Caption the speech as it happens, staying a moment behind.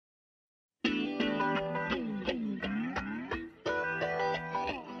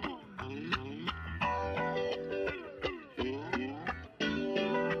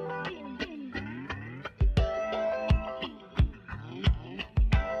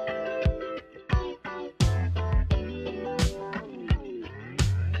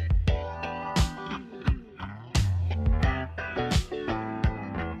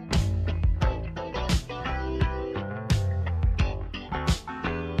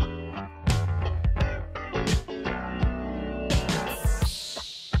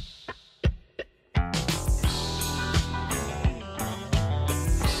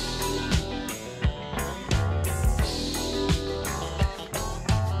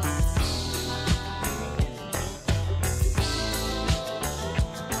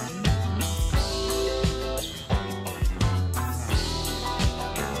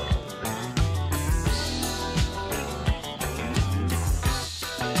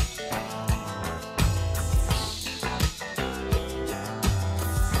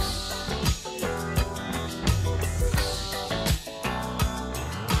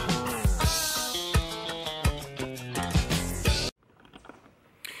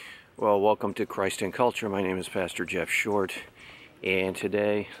Well, welcome to Christ and Culture. My name is Pastor Jeff Short, and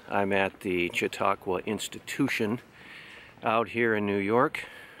today I'm at the Chautauqua Institution out here in New York,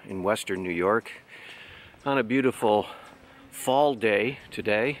 in western New York, on a beautiful fall day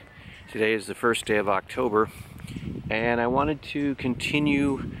today. Today is the first day of October, and I wanted to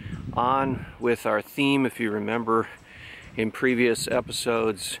continue on with our theme. If you remember in previous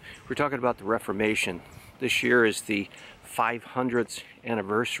episodes, we're talking about the Reformation. This year is the 500th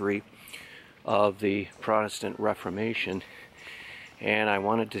anniversary of the Protestant Reformation, and I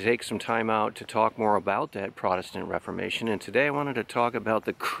wanted to take some time out to talk more about that Protestant Reformation. And today I wanted to talk about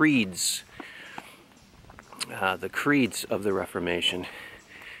the creeds of the Reformation.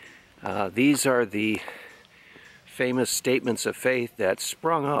 These are the famous statements of faith that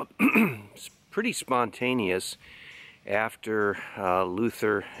sprung up pretty spontaneous after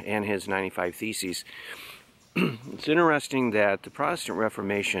Luther and his 95 Theses. It's interesting that the Protestant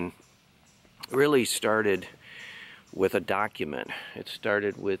Reformation really started with a document. It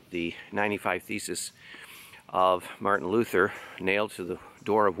started with the 95 Theses of Martin Luther, nailed to the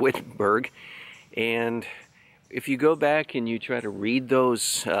door of Wittenberg. And if you go back and you try to read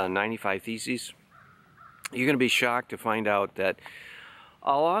those 95 Theses, you're going to be shocked to find out that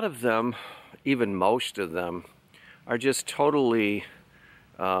a lot of them, even most of them, are just totally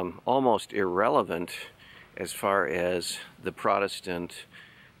almost irrelevant as far as the Protestant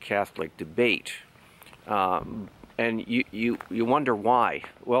Catholic debate. And you wonder why.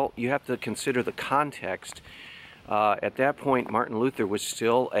 Well, you have to consider the context. At that point, Martin Luther was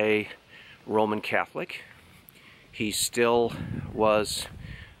still a Roman Catholic. He still was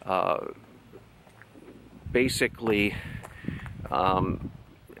basically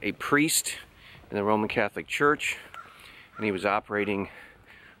a priest in the Roman Catholic Church, and he was operating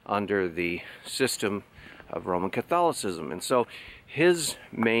under the system of Roman Catholicism. And so his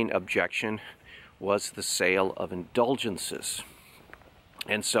main objection was the sale of indulgences.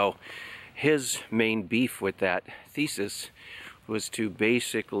 And so his main beef with that thesis was to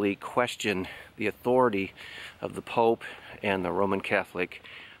basically question the authority of the Pope and the Roman Catholic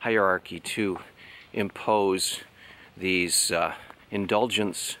hierarchy to impose these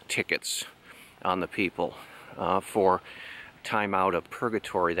indulgence tickets on the people for time out of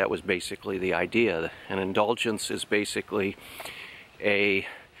purgatory. That was basically the idea. An indulgence is basically a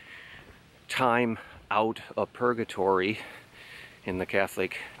time out of purgatory. In the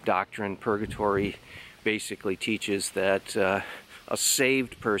Catholic doctrine, purgatory basically teaches that a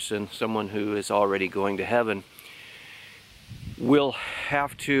saved person, someone who is already going to heaven, will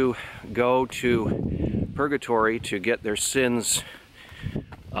have to go to purgatory to get their sins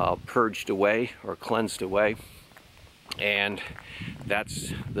purged away or cleansed away. And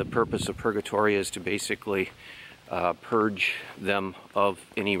that's the purpose of purgatory, is to basically purge them of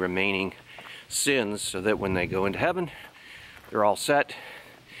any remaining sins, so that when they go into heaven, they're all set.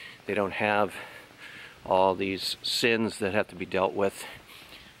 They don't have all these sins that have to be dealt with,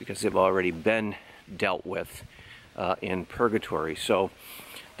 because they've already been dealt with in purgatory. So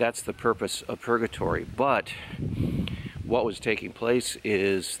that's the purpose of purgatory. But what was taking place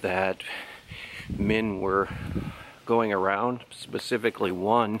is that men were going around, specifically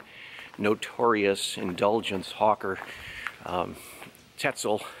one notorious indulgence hawker,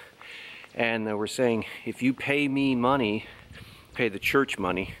 Tetzel, and they were saying, if you pay me money, pay the church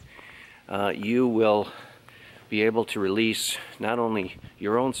money, you will be able to release not only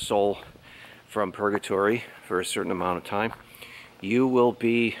your own soul from purgatory for a certain amount of time, you will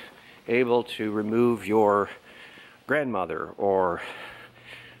be able to remove your grandmother or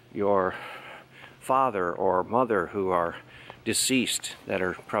your father or mother who are deceased, that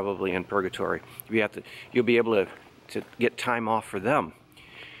are probably in purgatory. You'll be able to get time off for them,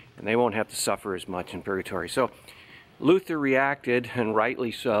 and they won't have to suffer as much in purgatory. So Luther reacted, and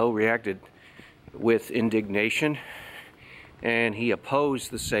rightly so, reacted with indignation, and he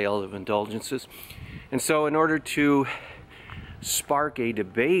opposed the sale of indulgences. And so in order to spark a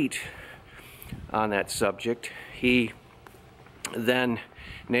debate on that subject, he then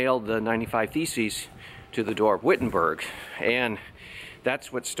nailed the 95 Theses to the door of Wittenberg. And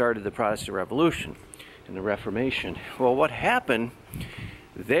that's what started the Protestant Revolution and the Reformation. Well, what happened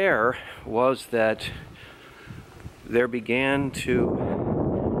there was that there began to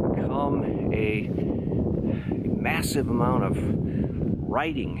come a massive amount of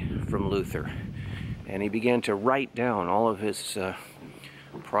writing from Luther. And he began to write down all of his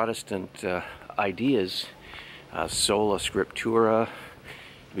Protestant ideas, sola scriptura.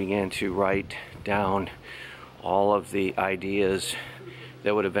 He began to write down all of the ideas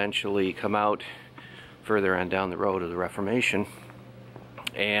that would eventually come out further on down the road of the Reformation.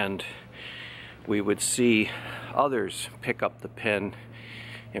 and we would see others pick up the pen,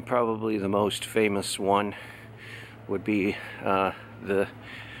 and probably the most famous one would be the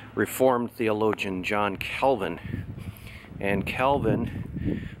Reformed theologian John Calvin. And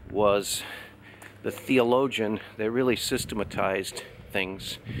Calvin was the theologian that really systematized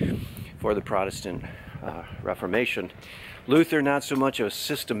things for the Protestant Reformation. Luther, not so much a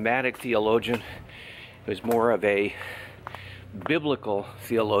systematic theologian, he was more of a biblical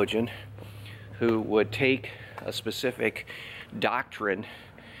theologian who would take a specific doctrine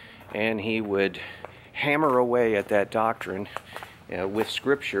and he would hammer away at that doctrine with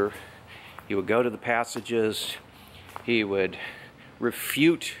Scripture. He would go to the passages, he would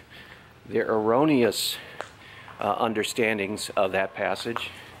refute the erroneous understandings of that passage,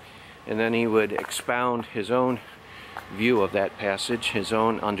 and then he would expound his own view of that passage, his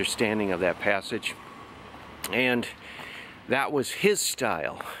own understanding of that passage, and that was his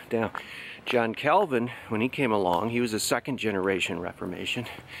style. Now, John Calvin, when he came along, he was a second-generation Reformation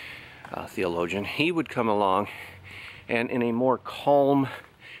theologian. He would come along and in a more calm,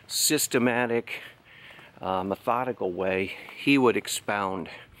 systematic, methodical way, he would expound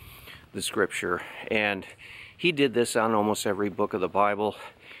the Scripture. And he did this on almost every book of the Bible.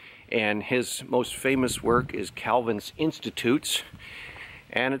 And his most famous work is Calvin's Institutes.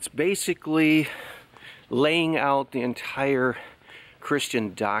 And it's basically laying out the entire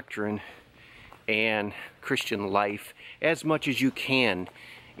Christian doctrine and Christian life as much as you can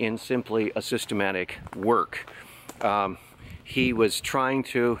in simply a systematic work. He was trying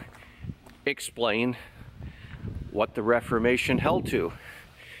to explain what the Reformation held to.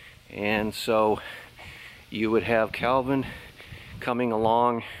 And so you would have Calvin coming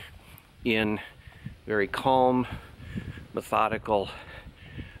along in very calm, methodical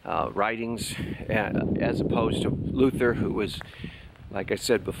writings, as opposed to Luther, who was, like I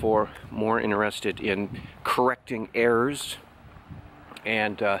said before, more interested in correcting errors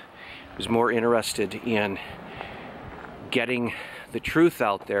and was more interested in getting the truth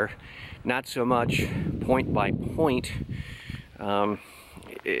out there, not so much point by point,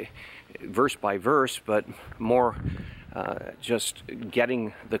 verse by verse, but more just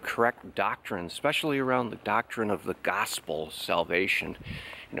getting the correct doctrine, especially around the doctrine of the gospel salvation.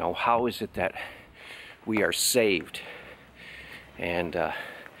 You know, how is it that we are saved? And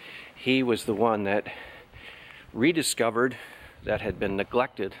he was the one that rediscovered, that had been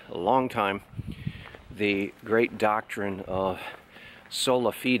neglected a long time, the great doctrine of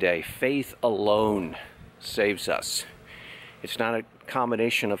sola fide, faith alone saves us. It's not a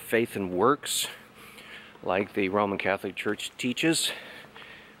combination of faith and works like the Roman Catholic Church teaches,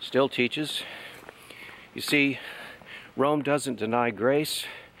 still teaches. You see, Rome doesn't deny grace,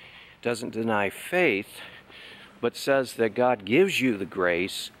 doesn't deny faith, but says that God gives you the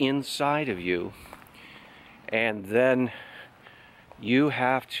grace inside of you, and then you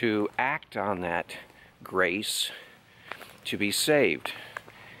have to act on that grace to be saved.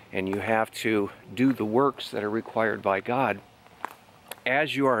 And you have to do the works that are required by God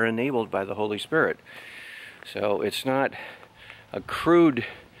as you are enabled by the Holy Spirit. So it's not a crude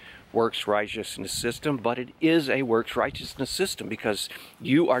works righteousness system, but it is a works righteousness system because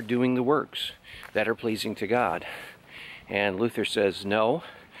you are doing the works that are pleasing to God. And Luther says, no,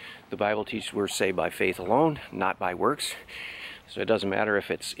 the Bible teaches we're saved by faith alone, not by works. So it doesn't matter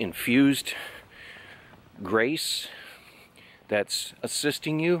if it's infused grace that's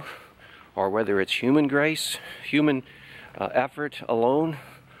assisting you, or whether it's human grace, human effort alone,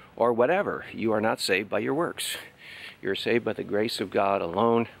 or whatever. You are not saved by your works. You're saved by the grace of God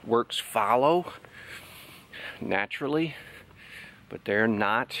alone. Works follow naturally, but they're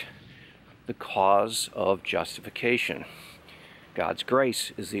not the cause of justification. God's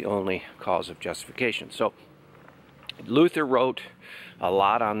grace is the only cause of justification. So Luther wrote a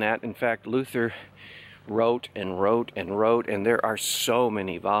lot on that. In fact, Luther wrote and wrote and wrote, and there are so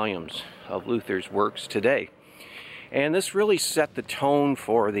many volumes of Luther's works today. And this really set the tone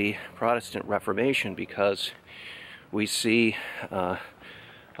for the Protestant Reformation, because we see,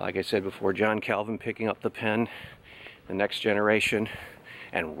 like I said before, John Calvin picking up the pen, the next generation,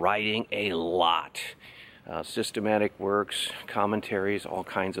 and writing a lot. Systematic works, commentaries, all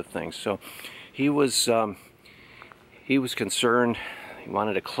kinds of things. So he was concerned. He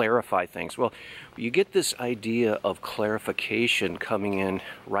wanted to clarify things. Well, you get this idea of clarification coming in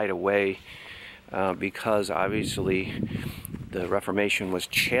right away because obviously the Reformation was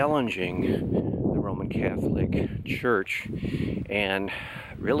challenging the Roman Catholic Church, and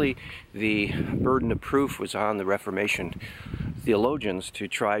really the burden of proof was on the Reformation theologians to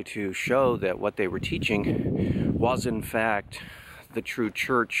try to show that what they were teaching was in fact the true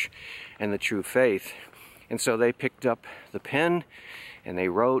church and the true faith. And so they picked up the pen and they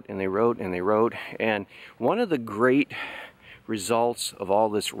wrote and they wrote and they wrote. And one of the great results of all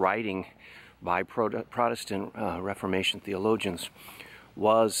this writing by Protestant Reformation theologians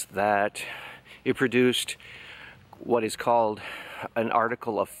was that it produced what is called an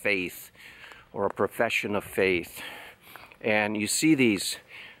article of faith or a profession of faith. And you see these,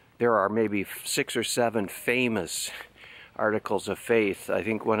 there are maybe 6 or 7 famous articles of faith. I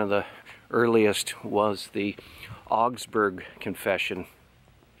think one of the earliest was the Augsburg Confession,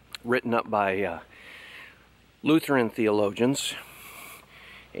 written up by Lutheran theologians.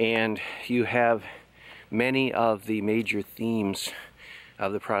 And you have many of the major themes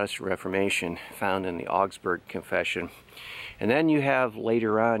of the Protestant Reformation found in the Augsburg Confession. And then you have,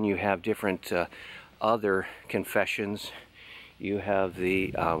 later on, you have different other confessions. You have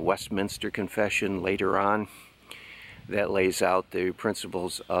the Westminster Confession later on that lays out the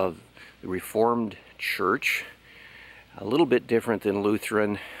principles of the Reformed Church. A little bit different than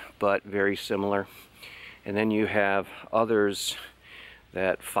Lutheran, but very similar. And then you have others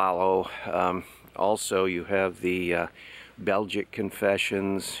that follow. Also, you have the Belgic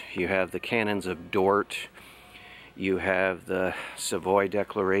Confessions, you have the Canons of Dort, you have the Savoy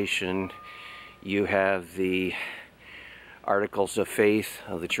Declaration, you have the Articles of Faith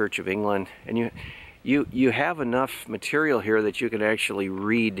of the Church of England, and you have enough material here that you can actually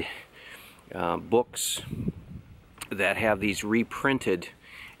read books that have these reprinted,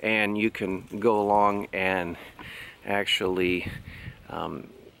 and you can go along and actually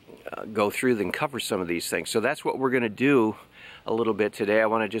go through and cover some of these things. So that's what we're going to do a little bit today. I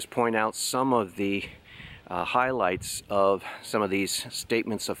want to just point out some of the highlights of some of these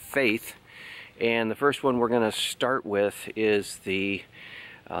statements of faith. And the first one we're going to start with is the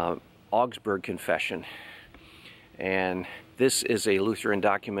Augsburg Confession. And this is a Lutheran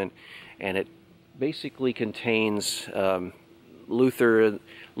document, and it basically contains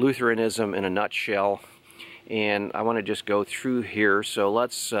Lutheranism in a nutshell. And I want to just go through here, so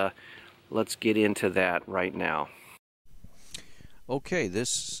let's get into that right now. Okay,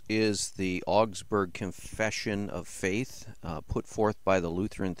 this is the Augsburg Confession of Faith, put forth by the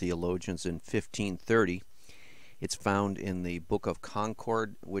Lutheran theologians in 1530. It's found in the Book of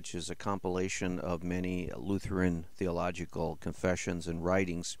Concord, which is a compilation of many Lutheran theological confessions and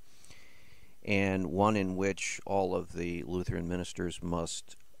writings, and one in which all of the Lutheran ministers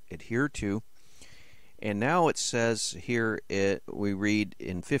must adhere to. And now it says here, we read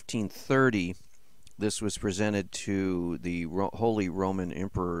in 1530, this was presented to the Holy Roman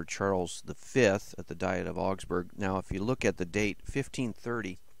Emperor Charles V at the Diet of Augsburg. Now, if you look at the date,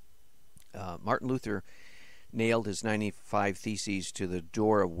 1530, Martin Luther nailed his 95 Theses to the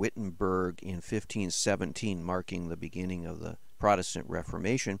door of Wittenberg in 1517, marking the beginning of the Protestant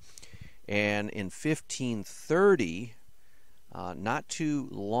Reformation. And in 1530, not too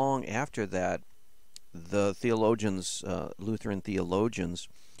long after that, the theologians, Lutheran theologians,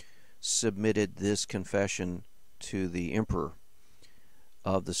 submitted this confession to the emperor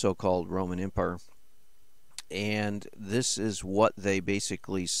of the so-called Roman Empire. And this is what they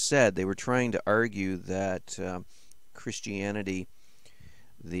basically said. They were trying to argue that Christianity,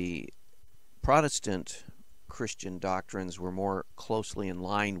 the Protestant Christian doctrines, were more closely in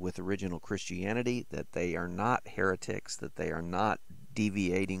line with original Christianity, that they are not heretics, that they are not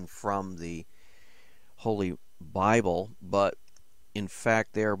deviating from the Holy Bible, but in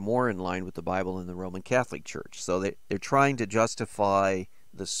fact they are more in line with the Bible in the Roman Catholic Church. So they're trying to justify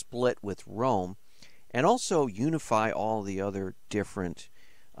the split with Rome and also unify all the other different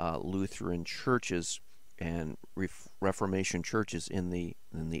Lutheran churches and Reformation churches in the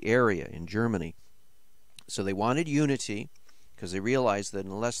area in Germany. So they wanted unity because they realized that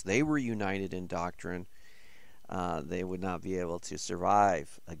unless they were united in doctrine, they would not be able to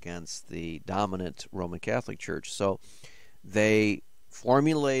survive against the dominant Roman Catholic Church. So they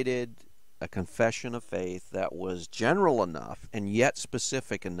formulated a confession of faith that was general enough and yet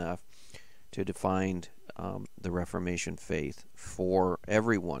specific enough to define the Reformation faith for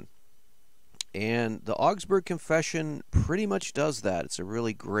everyone. And the Augsburg Confession pretty much does that. It's a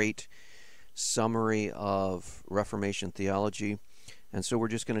really great summary of Reformation theology. And so we're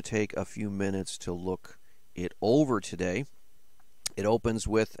just going to take a few minutes to look it over today. It opens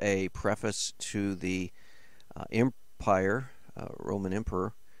with a preface to the Roman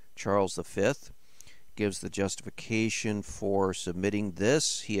Emperor Charles V. Gives the justification for submitting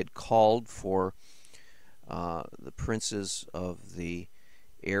this. He had called for the princes of the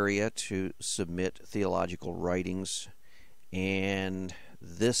area to submit theological writings, and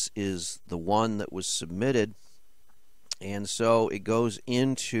this is the one that was submitted. And so it goes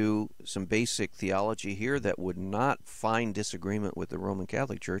into some basic theology here that would not find disagreement with the Roman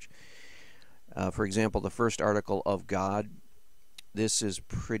Catholic Church. For example, the first article of God, this is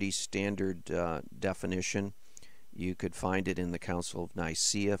pretty standard definition. You could find it in the Council of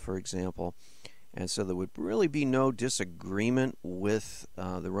Nicaea, for example. And so there would really be no disagreement with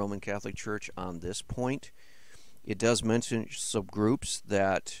the Roman Catholic Church on this point. It does mention subgroups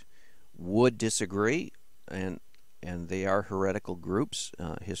that would disagree, and they are heretical groups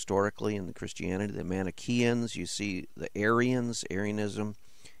historically in the Christianity. The Manichaeans, you see the Arians, Arianism,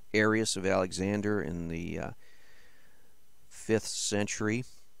 Arius of Alexander in the 5th century,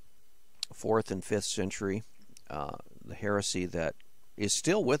 4th and 5th century, the heresy that is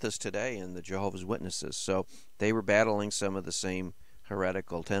still with us today in the Jehovah's Witnesses. So they were battling some of the same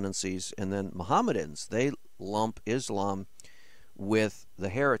heretical tendencies. And then Mohammedans, they lump Islam with the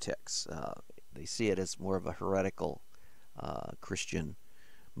heretics. They see it as more of a heretical Christian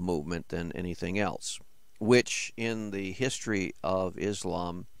movement than anything else, which in the history of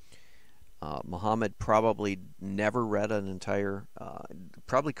Islam, Muhammad probably never read an entire,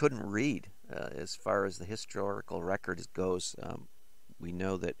 probably couldn't read as far as the historical record goes. We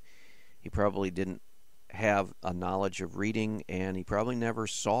know that he probably didn't have a knowledge of reading, and he probably never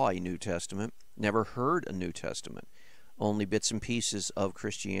saw a New Testament, never heard a New Testament, only bits and pieces of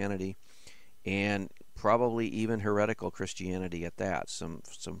Christianity, and probably even heretical Christianity at that, some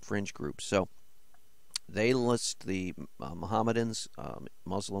fringe groups. So they list the Mohammedans,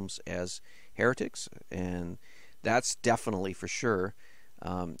 Muslims, as heretics, and that's definitely for sure.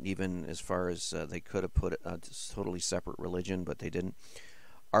 Even as far as they could have put a totally separate religion, but they didn't.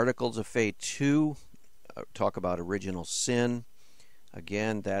 Articles of Faith 2 talk about original sin.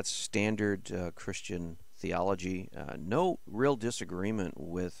 Again, that's standard Christian theology. No real disagreement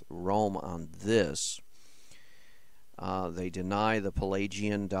with Rome on this. They deny the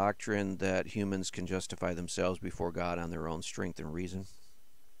Pelagian doctrine that humans can justify themselves before God on their own strength and reason,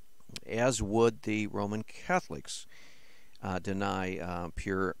 as would the Roman Catholics deny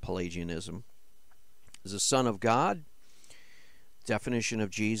pure Pelagianism. Is the Son of God. Definition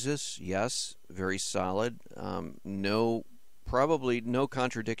of Jesus, yes, very solid. Probably no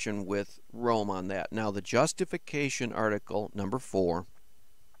contradiction with Rome on that. Now, the justification article, number 4,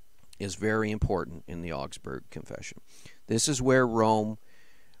 is very important in the Augsburg Confession. This is where Rome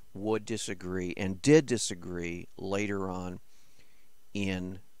would disagree, and did disagree later on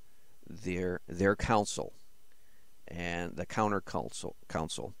in their council, and the counter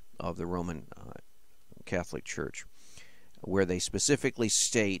council of the Roman Catholic Church, where they specifically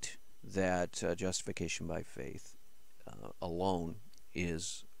state that justification by faith alone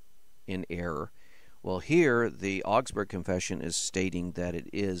is in error. Well, here the Augsburg Confession is stating that it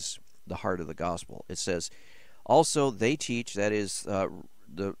is the heart of the gospel. It says, also they teach, that is,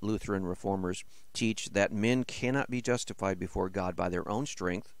 the Lutheran reformers teach, that men cannot be justified before God by their own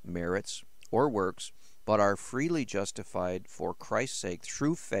strength, merits, or works, but are freely justified for Christ's sake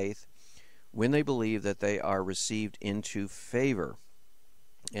through faith when they believe that they are received into favor,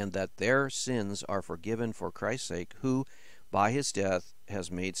 and that their sins are forgiven for Christ's sake, who by his death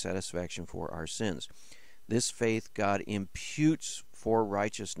has made satisfaction for our sins. This faith God imputes for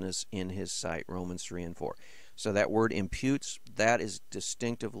righteousness in his sight, Romans 3 and 4. So that word imputes, that is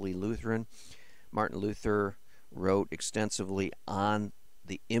distinctively Lutheran. Martin Luther wrote extensively on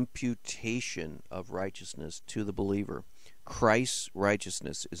the imputation of righteousness to the believer. Christ's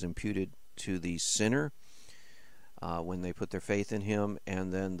righteousness is imputed to the sinner when they put their faith in him,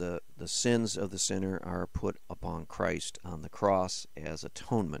 and then the sins of the sinner are put upon Christ on the cross as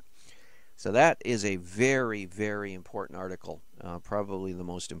atonement. So that is a very, very important article, probably the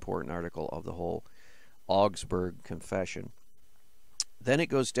most important article of the whole Augsburg Confession. Then it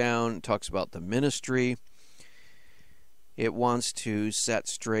goes down, talks about the ministry. It wants to set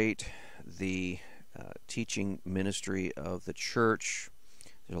straight the teaching ministry of the church.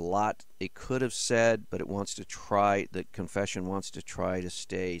 There's a lot it could have said, but it wants to try, the confession wants to try to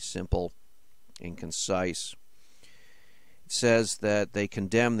stay simple and concise. It says that they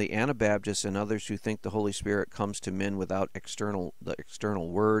condemn the Anabaptists and others who think the Holy Spirit comes to men without the external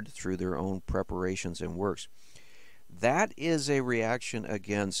word through their own preparations and works. That is a reaction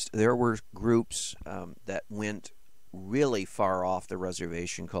against, there were groups that went really far off the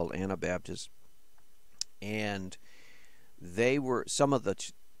reservation called Anabaptists, and they were some of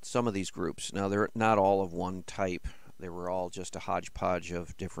these groups. Now, they're not all of one type. They were all just a hodgepodge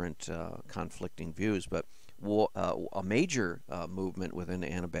of different conflicting views. But a major movement within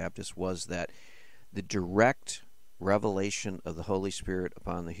the Anabaptists was that the direct revelation of the Holy Spirit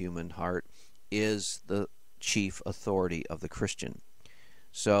upon the human heart is the chief authority of the Christian.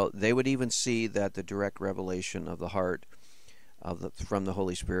 So they would even see that the direct revelation of the heart from the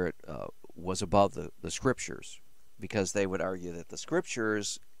Holy Spirit was above the Scriptures, because they would argue that the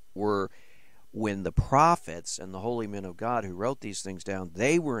Scriptures were, when the prophets and the holy men of God who wrote these things down,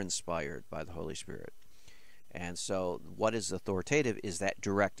 they were inspired by the Holy Spirit. And so what is authoritative is that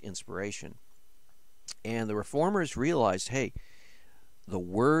direct inspiration. And the Reformers realized, hey, the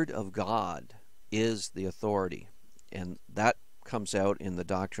Word of God is the authority. And that comes out in the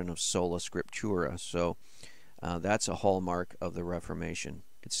doctrine of sola scriptura. So that's a hallmark of the Reformation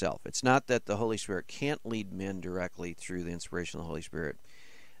itself. It's not that the Holy Spirit can't lead men directly through the inspiration of the Holy Spirit.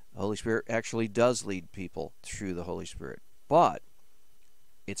 The Holy Spirit actually does lead people through the Holy Spirit. But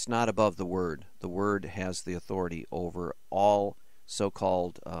it's not above the Word. The Word has the authority over all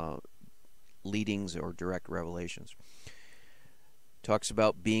so-called leadings or direct revelations. Talks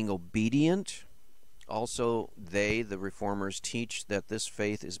about being obedient. Also, the Reformers, teach that this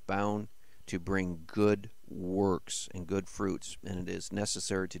faith is bound to bring good works and good fruits, and it is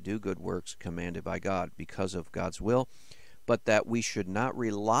necessary to do good works commanded by God because of God's will, but that we should not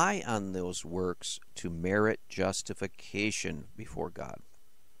rely on those works to merit justification before God.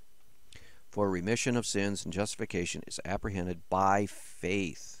 For remission of sins and justification is apprehended by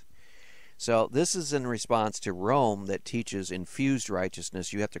faith. So this is in response to Rome that teaches infused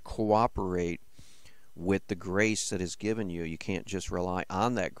righteousness. You have to cooperate with the grace that is given you. You can't just rely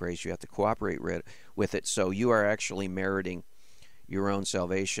on that grace. You have to cooperate with it. So you are actually meriting your own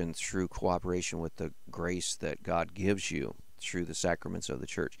salvation through cooperation with the grace that God gives you through the sacraments of the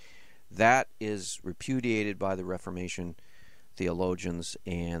church. That is repudiated by the Reformation theologians,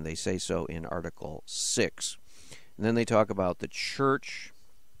 and they say so in Article 6. And then they talk about the church.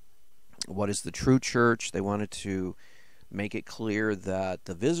 What is the true church? They wanted to make it clear that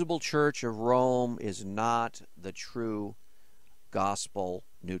the visible church of Rome is not the true gospel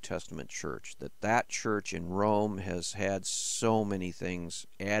New Testament church. That church in Rome has had so many things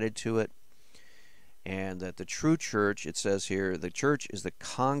added to it, and that the true church, it says here, the church is the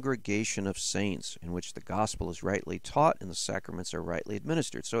congregation of saints in which the gospel is rightly taught and the sacraments are rightly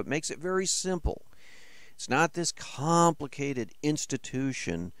administered. So it makes it very simple. It's not this complicated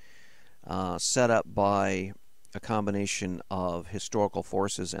institution set up by a combination of historical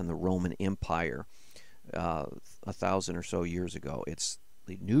forces and the Roman Empire 1,000 or so years ago. It's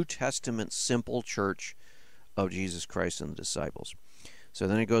the New Testament simple church of Jesus Christ and the disciples. So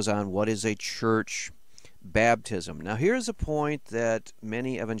then it goes on, what is a church? Baptism. Now here's a point that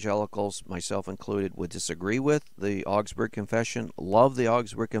many evangelicals, myself included, would disagree with. The Augsburg Confession. Love the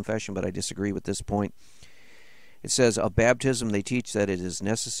Augsburg Confession, but I disagree with this point. It says, of baptism they teach that it is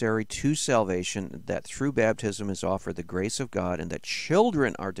necessary to salvation, that through baptism is offered the grace of God, and that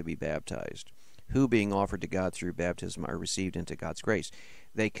children are to be baptized, who being offered to God through baptism are received into God's grace.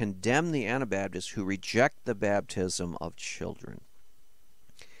 They condemn the Anabaptists who reject the baptism of children.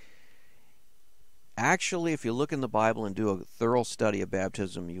 Actually, if you look in the Bible and do a thorough study of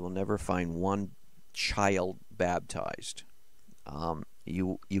baptism, you will never find one child baptized.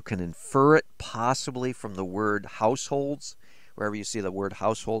 You can infer it possibly from the word households. Wherever you see the word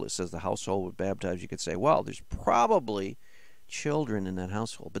household, it says the household would baptize. You could say, well, there's probably children in that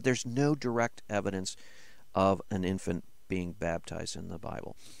household. But there's no direct evidence of an infant being baptized in the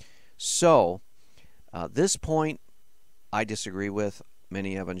Bible. So, this point I disagree with.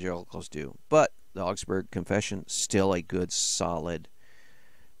 Many evangelicals do. But the Augsburg Confession, still a good, solid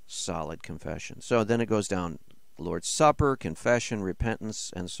confession. So then it goes down, Lord's Supper, confession,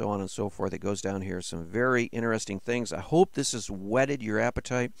 repentance, and so on and so forth. It goes down here, some very interesting things. I hope this has whetted your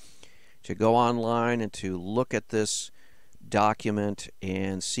appetite to go online and to look at this document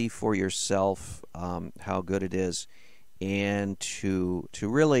and see for yourself how good it is, and to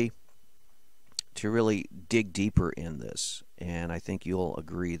really dig deeper in this. And I think you'll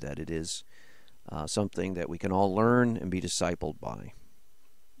agree that it is something that we can all learn and be discipled by.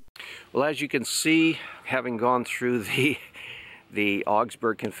 Well, as you can see, having gone through the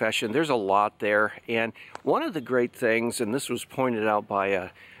Augsburg Confession, there's a lot there. And one of the great things, and this was pointed out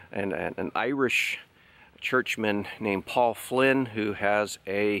by an Irish churchman named Paul Flynn, who has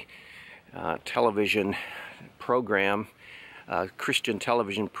a television program, Christian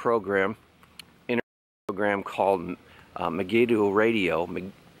television program, called Megiddo Radio,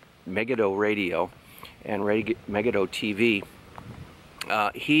 and Megiddo TV.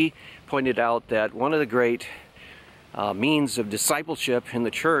 He pointed out that one of the great means of discipleship in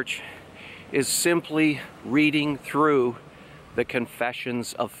the church is simply reading through the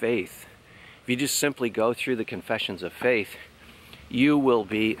confessions of faith. If you just simply go through the confessions of faith, you will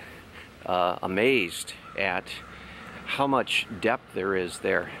be amazed at how much depth there is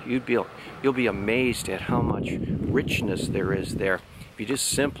there. You'll be amazed at how much richness there is there if you just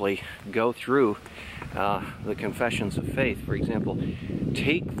simply go through the confessions of faith. For example,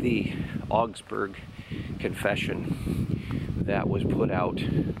 take the Augsburg Confession that was put out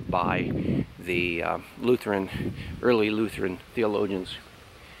by the early Lutheran theologians.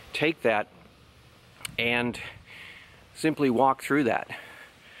 Take that and simply walk through that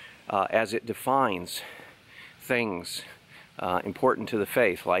as it defines things important to the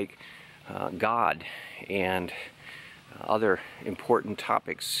faith, like God and other important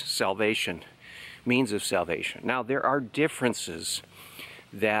topics, salvation, means of salvation. Now, there are differences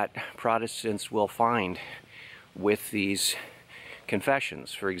that Protestants will find with these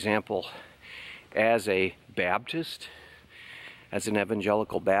confessions. For example, as a Baptist, as an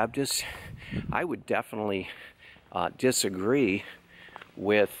evangelical Baptist, I would definitely disagree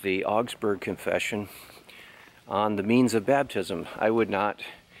with the Augsburg Confession on the means of baptism. I would not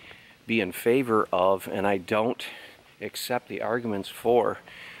be in favor of, and I don't accept the arguments for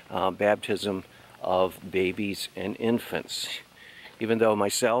baptism of babies and infants. Even though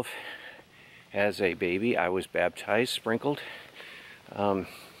myself, as a baby, I was baptized, sprinkled.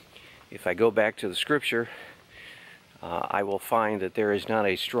 If I go back to the scripture, I will find that there is not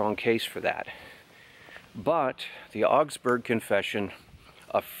a strong case for that. But the Augsburg Confession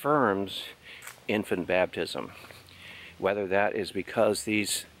affirms infant baptism. Whether that is because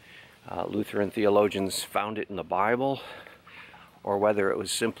these Lutheran theologians found it in the Bible, or whether it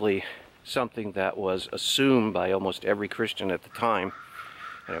was simply something that was assumed by almost every Christian at the time,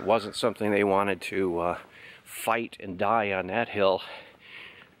 and it wasn't something they wanted to fight and die on that hill,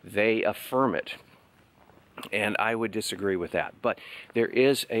 they affirm it. And I would disagree with that. But there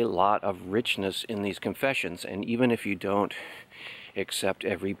is a lot of richness in these confessions, and even if you don't accept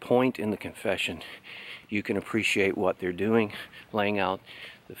every point in the confession, you can appreciate what they're doing, laying out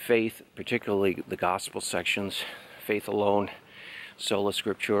the faith, particularly the gospel sections, faith alone, sola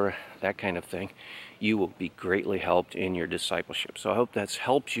scriptura, that kind of thing. You will be greatly helped in your discipleship. So I hope that's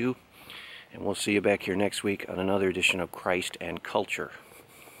helped you, and we'll see you back here next week on another edition of Christ and Culture.